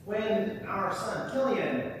our son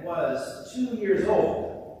Killian was 2 years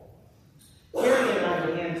old, Gary and I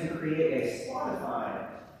began to create a Spotify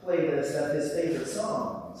playlist of his favorite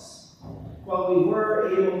songs. While we were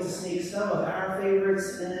able to sneak some of our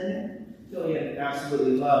favorites in, Killian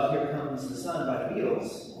absolutely loved Here Comes the Sun by the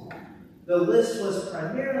Beatles. The list was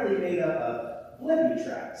primarily made up of Blippi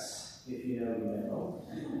tracks, if you know, you know,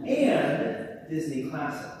 and Disney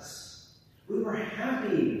classics. We were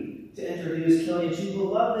happy to introduce Killian to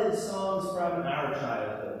beloved songs from our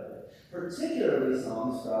childhood, particularly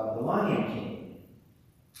songs from The Lion King.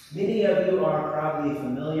 Many of you are probably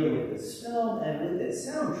familiar with this film and with its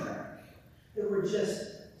soundtrack. There were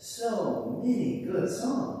just so many good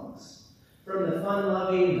songs. From the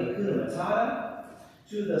fun-loving Hakuna Matata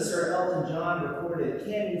to the Sir Elton John recorded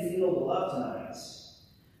Can You Feel the Love Tonight?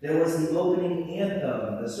 There was the opening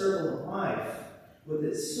anthem, The Circle of Life, with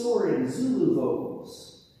its soaring Zulu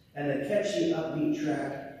vocals, and the catchy upbeat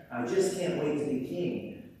track, I Just Can't Wait to Be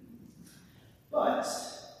King. But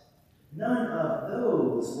none of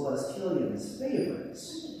those was Killian's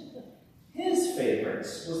favorites. His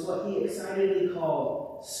favorites was what he excitedly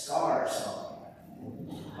called Scar Song,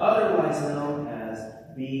 otherwise known as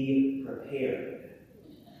Be Prepared.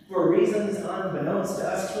 For reasons unbeknownst to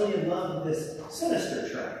us, Killian loved this sinister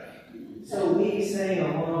track, so we sang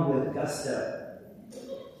along with gusto.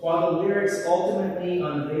 While the lyrics ultimately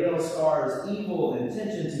unveil Scar's evil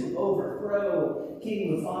intention to overthrow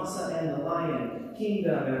King Mufasa and the Lion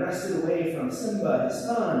Kingdom and wrest it away from Simba, his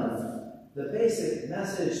son, the basic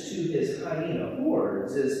message to his hyena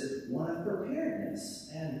hordes is one of preparedness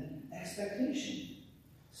and expectation.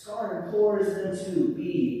 Scar implores them to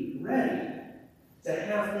be ready, to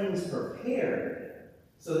have things prepared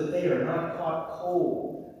so that they are not caught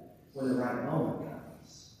cold when the right moment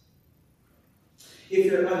comes. If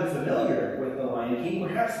you're unfamiliar with the Lion King,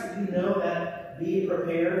 perhaps you know that be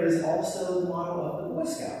prepared is also the motto of the Boy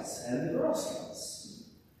Scouts and the Girl Scouts.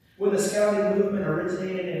 When the scouting movement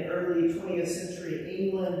originated in early 20th century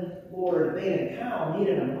England, Lord Baden-Powell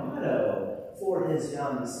needed a motto for his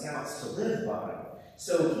young scouts to live by.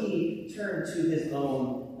 So he turned to his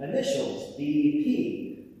own initials,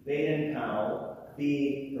 BP, Baden-Powell,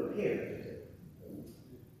 be prepared.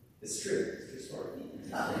 It's true. It's a true story.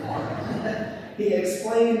 He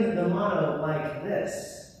explained the motto like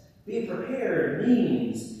this. Be prepared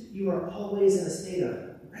means you are always in a state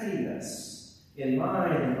of readiness, in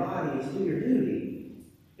mind and body, to do your duty.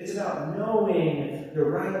 It's about knowing the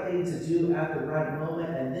right thing to do at the right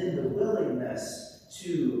moment and then the willingness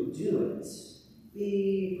to do it.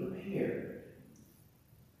 Be prepared.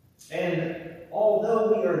 And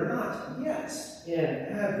although we are not yet in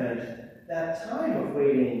Advent, that time of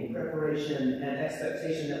waiting, preparation, and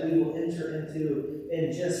expectation that we will enter into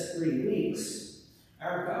in just 3 weeks,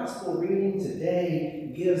 our gospel reading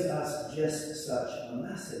today gives us just such a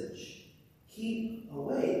message. Keep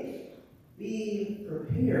awake. Be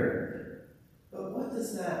prepared. But what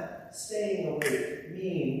does that staying awake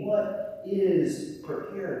mean? What is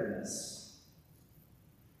preparedness?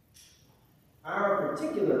 Our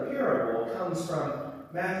particular parable comes from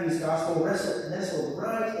Matthew's Gospel, nestled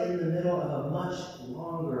right in the middle of a much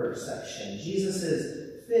longer section.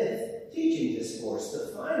 Jesus' 5th teaching discourse,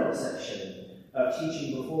 the final section of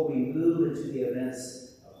teaching before we move into the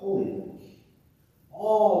events of Holy Week.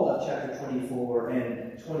 All of chapter 24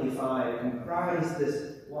 and 25 comprise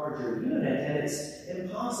this larger unit, and it's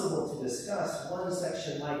impossible to discuss one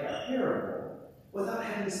section like our parable without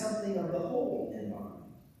having something of the whole in mind.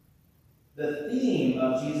 The theme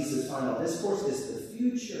of Jesus' final discourse is the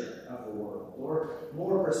future of the world, or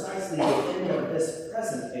more precisely, the end of this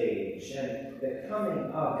present age and the coming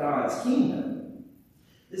of God's kingdom.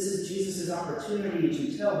 This is Jesus' opportunity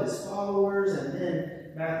to tell his followers and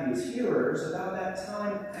then Matthew's hearers about that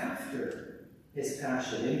time after his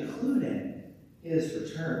passion, including his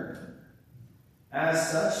return.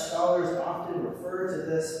 As such, scholars often refer to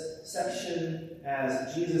this section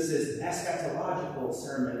as Jesus' eschatological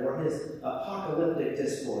sermon or his apocalyptic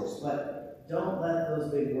discourse, but don't let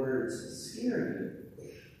those big words scare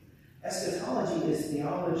you. Eschatology is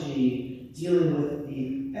theology dealing with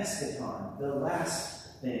the eschaton, the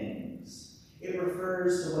last things. It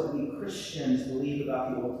refers to what we Christians believe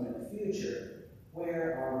about the ultimate future.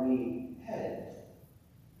 Where are we headed?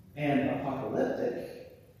 And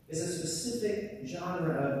apocalyptic is a specific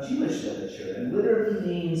genre of Jewish literature and literally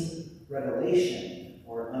means revelation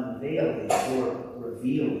or unveiling or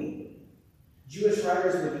revealing. Jewish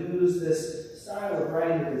writers would use this style of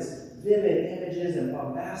writing with its vivid images and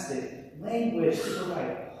bombastic language to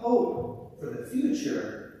provide hope for the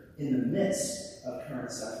future in the midst of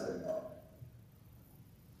current suffering.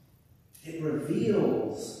 It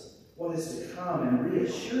reveals what is to come and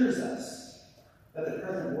reassures us that the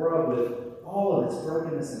present world, with all of its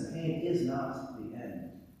brokenness and pain, is not the end.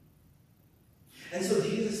 And so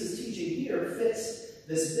Jesus' teaching here fits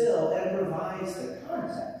this bill and provides the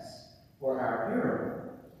context for our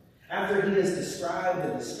parable. After he has described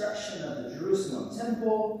the destruction of the Jerusalem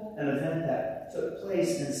temple, an event that took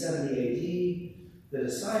place in 70 AD, the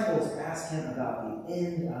disciples ask him about the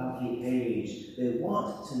end of the age. They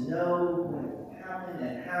want to know when it will happen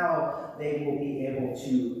and how they will be able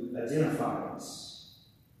to identify it.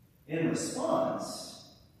 In response,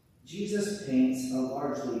 Jesus paints a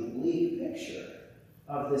largely bleak picture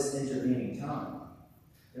of this intervening time.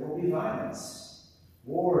 There will be violence,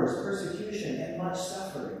 wars, persecution, and much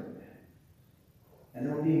suffering. And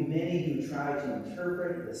there will be many who try to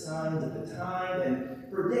interpret the signs of the time and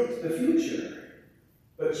predict the future.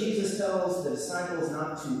 But Jesus tells the disciples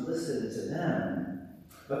not to listen to them,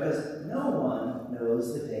 because no one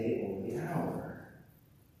knows the day or the hour.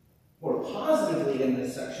 More positively in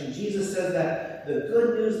this section, Jesus says that the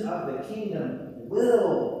good news of the kingdom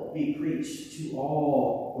will be preached to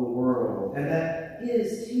all the world, and that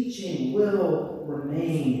his teaching will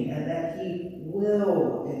remain, and that he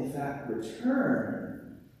will, in fact,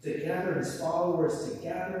 return to gather his followers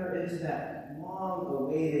together into that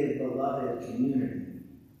long-awaited, beloved community.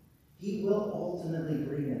 He will ultimately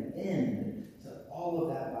bring an end to all of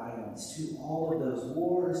that violence, to all of those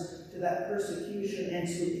wars, to that persecution, and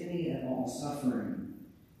to any and all suffering.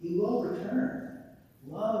 He will return.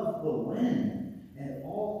 Love will win, and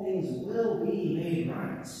all things will be made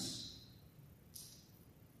right.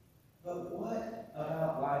 But what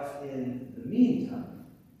about life in the meantime?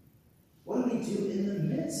 What do we do in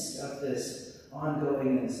the midst of this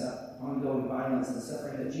ongoing violence and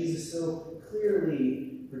suffering that Jesus so clearly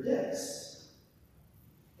predicts?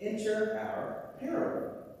 Enter our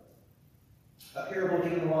parable. A parable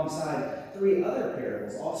given alongside three other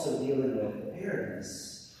parables also dealing with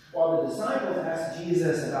preparedness. While the disciples ask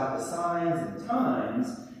Jesus about the signs and times,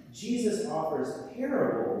 Jesus offers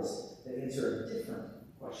parables that answer a different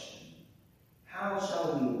question. How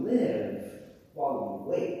shall we live while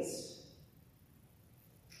we wait?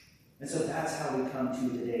 And so that's how we come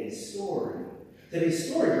to today's story. Today's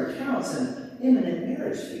story recounts an imminent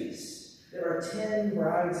marriage feast. There are 10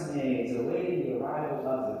 bridesmaids awaiting the arrival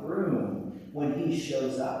of the groom when he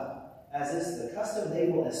shows up. As is the custom, they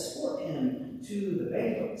will escort him to the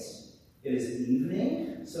banquet. It is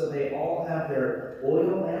evening, so they all have their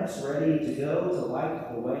oil lamps ready to go to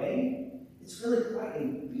light the way. It's really quite a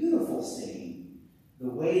beautiful scene. The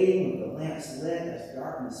waiting with the lamps lit as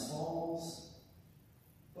darkness falls.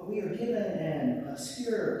 But we are given an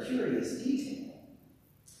obscure, curious detail.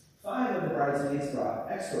 5 of the bridesmaids brought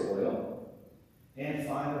extra oil, and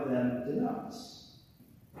 5 of them did not.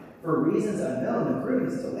 For reasons unknown, the groom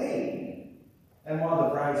is delayed. And while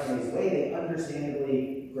the bridesmaids wait, they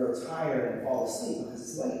understandably grow tired and fall asleep because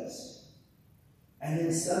it's late. And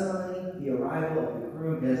then suddenly, the arrival of the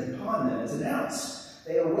groom is upon them. It's announced.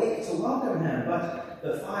 They awake to welcome him, but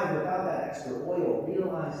the 5 without that extra oil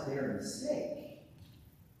realize their mistake.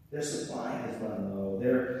 Their supply has run low.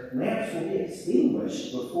 Their lamps will be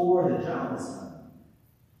extinguished before the job is done.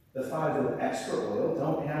 The 5 with extra oil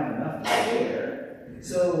don't have enough to spare,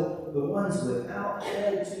 so the ones without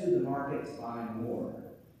head to the market to buy more.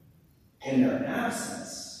 In their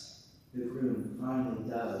absence, the groom finally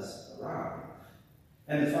does arrive.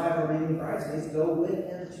 And the 5 remaining bridesmaids go with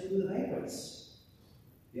him to the banquets.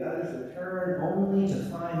 The others return only to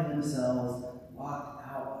find themselves locked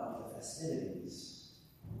out of the festivities.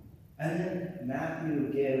 And then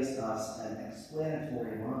Matthew gives us an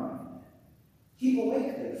explanatory line. Keep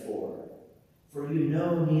awake, therefore, for you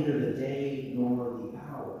know neither the day nor the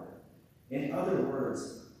hour. In other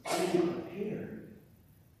words, be prepared.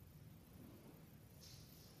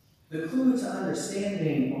 The clue to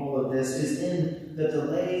understanding all of this is in the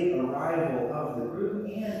delayed arrival of the groom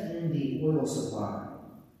and in the oil supply.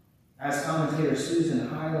 As commentator Susan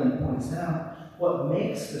Hyland points out, what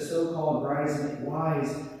makes the so-called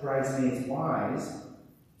bridesmaids wise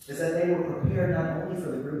is that they were prepared not only for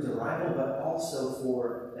the groom's arrival, but also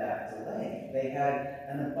for that delay. They had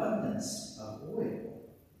an abundance of oil,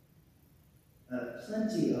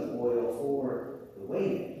 plenty of oil for the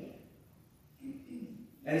waiting.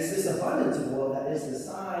 And it's this abundance of oil that is the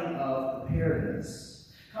sign of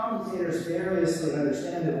preparedness. Commentators variously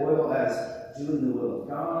understand the oil as doing the will of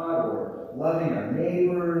God, or loving our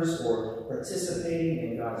neighbors, or participating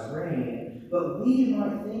in God's reign. But we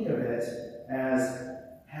might think of it as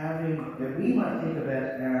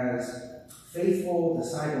faithful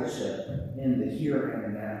discipleship in the here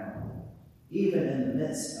and now, even in the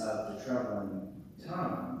midst of the troubling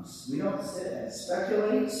times. We don't sit and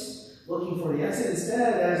speculate, looking for the exit.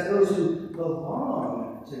 Instead, as those who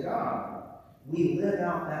belong to God, we live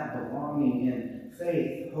out that belonging in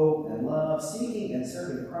faith, hope, and love, seeking and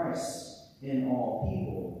serving Christ in all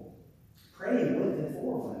people, praying with and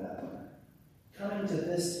for one another, coming to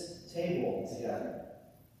this table together.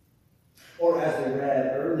 Or as we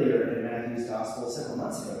read earlier in Matthew's Gospel several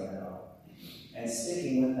months ago now, and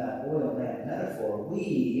sticking with that oil lamp metaphor,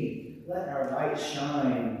 we let our light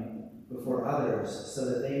shine before others so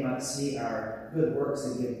that they might see our good works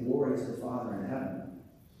and give glory to the Father in heaven.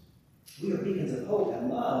 We are beacons of hope and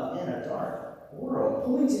love in a dark world,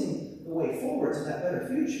 pointing the way forward to that better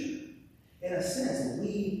future. In a sense,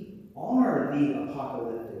 we are the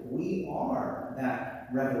apocalyptic. We are that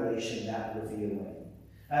revelation, that revealing.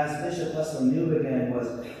 As Bishop Leslie Newbegin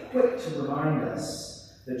was quick to remind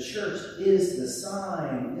us, the church is the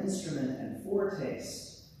sign, instrument, and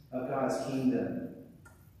foretaste of God's kingdom.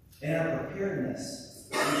 In our preparedness,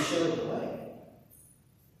 we show the way.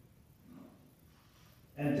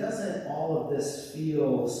 And doesn't all of this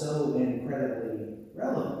feel so incredibly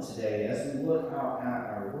relevant today as we look out at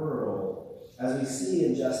our world, as we see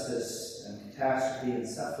injustice and catastrophe and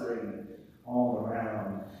suffering all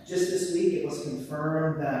around? Just this week it was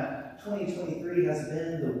confirmed that 2023 has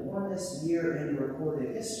been the warmest year in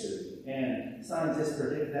recorded history, and scientists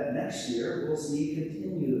predict that next year we'll see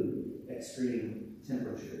continued extreme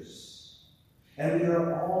temperatures. And we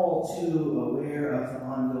are all too aware of the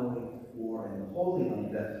ongoing war in the Holy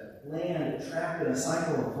Land, a land trapped in a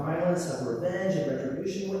cycle of violence, of revenge and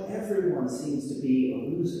retribution, where everyone seems to be a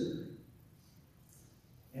loser.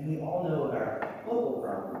 And we all know of our local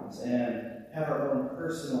problems and have our own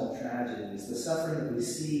personal tragedies, the suffering that we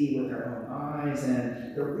see with our own eyes,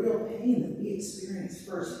 and the real pain that we experience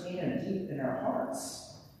firsthand deep in our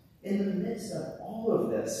hearts. In the midst of all of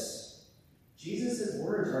this, Jesus'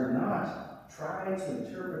 words are not try to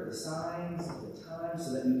interpret the signs of the times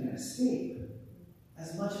so that you can escape,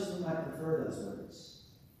 as much as we might prefer those words.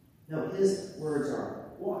 No, his words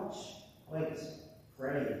are watch, wait,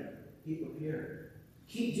 pray, be prepared.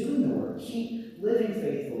 Keep doing the work. Keep living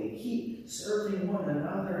faithfully. Keep serving one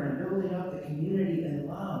another and building up the community in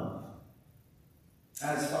love.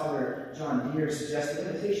 As Father John Deere suggests,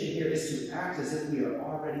 the invitation here is to act as if we are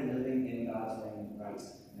already living in God's reign right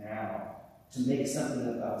now, to make something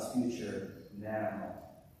of God's future now.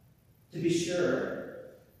 To be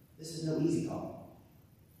sure, this is no easy call.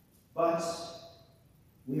 But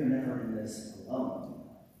we are never in this alone.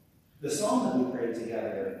 The psalm that we prayed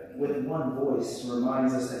together with one voice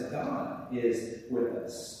reminds us that God is with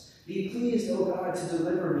us. Be pleased, O God, to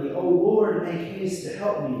deliver me. O Lord, make haste to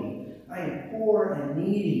help me. I am poor and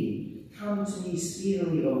needy. Come to me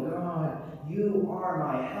speedily, O God. You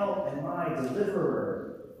are my help and my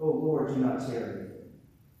deliverer. O Lord, do not tarry.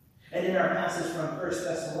 And in our passage from 1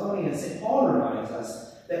 Thessalonians, St. Paul reminds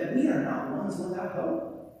us that we are not ones without hope.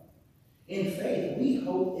 In faith, we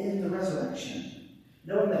hope in the resurrection,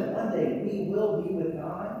 knowing that one day we will be with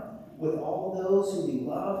God, with all those who we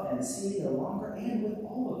love and see no longer, and with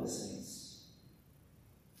all of the saints.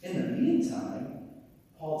 In the meantime,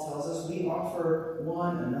 Paul tells us we offer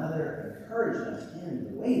one another encouragement in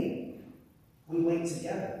the waiting. We wait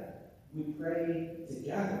together. We pray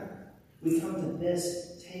together. We come to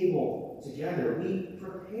this table together. We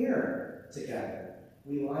prepare together.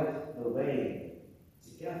 We light the way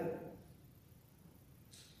together.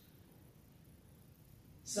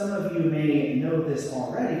 Some of you may know this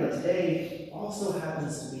already, but today also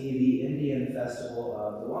happens to be the Indian festival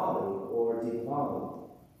of Diwali, or Diwali,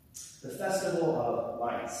 the festival of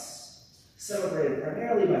lights, celebrated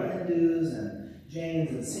primarily by Hindus and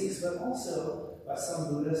Jains and Sikhs, but also by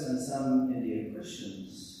some Buddhists and some Indian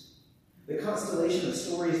Christians. The constellation of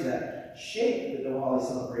stories that shape the Diwali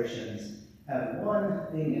celebrations have one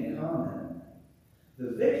thing in common: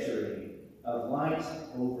 the victory of light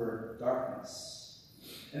over darkness.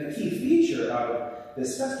 And a key feature of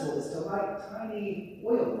this festival is to light tiny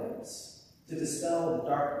oil lamps to dispel the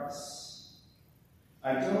darkness.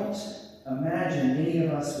 I don't imagine many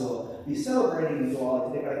of us will be celebrating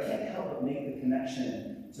Diwali today, but I can't help but make the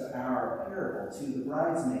connection to our parable, to the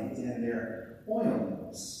bridesmaids and their oil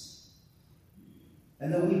lamps.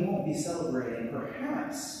 And though we won't be celebrating,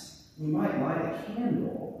 perhaps we might light a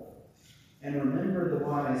candle and remember the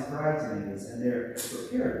wise bridesmaids and their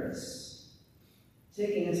preparedness,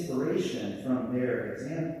 taking inspiration from their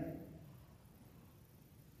example.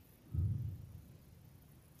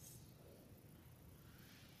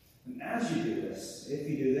 And as you do this, if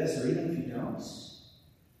you do this, or even if you don't,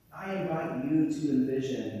 I invite you to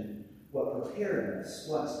envision what preparedness,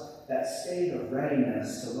 what that state of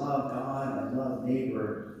readiness to love God and love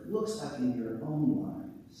neighbor looks like in your own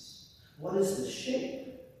lives. What is the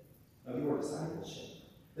shape of your discipleship?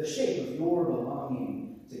 The shape of your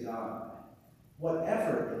belonging to God?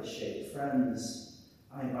 Whatever its shape, friends,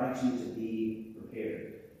 I invite you to be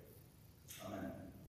prepared.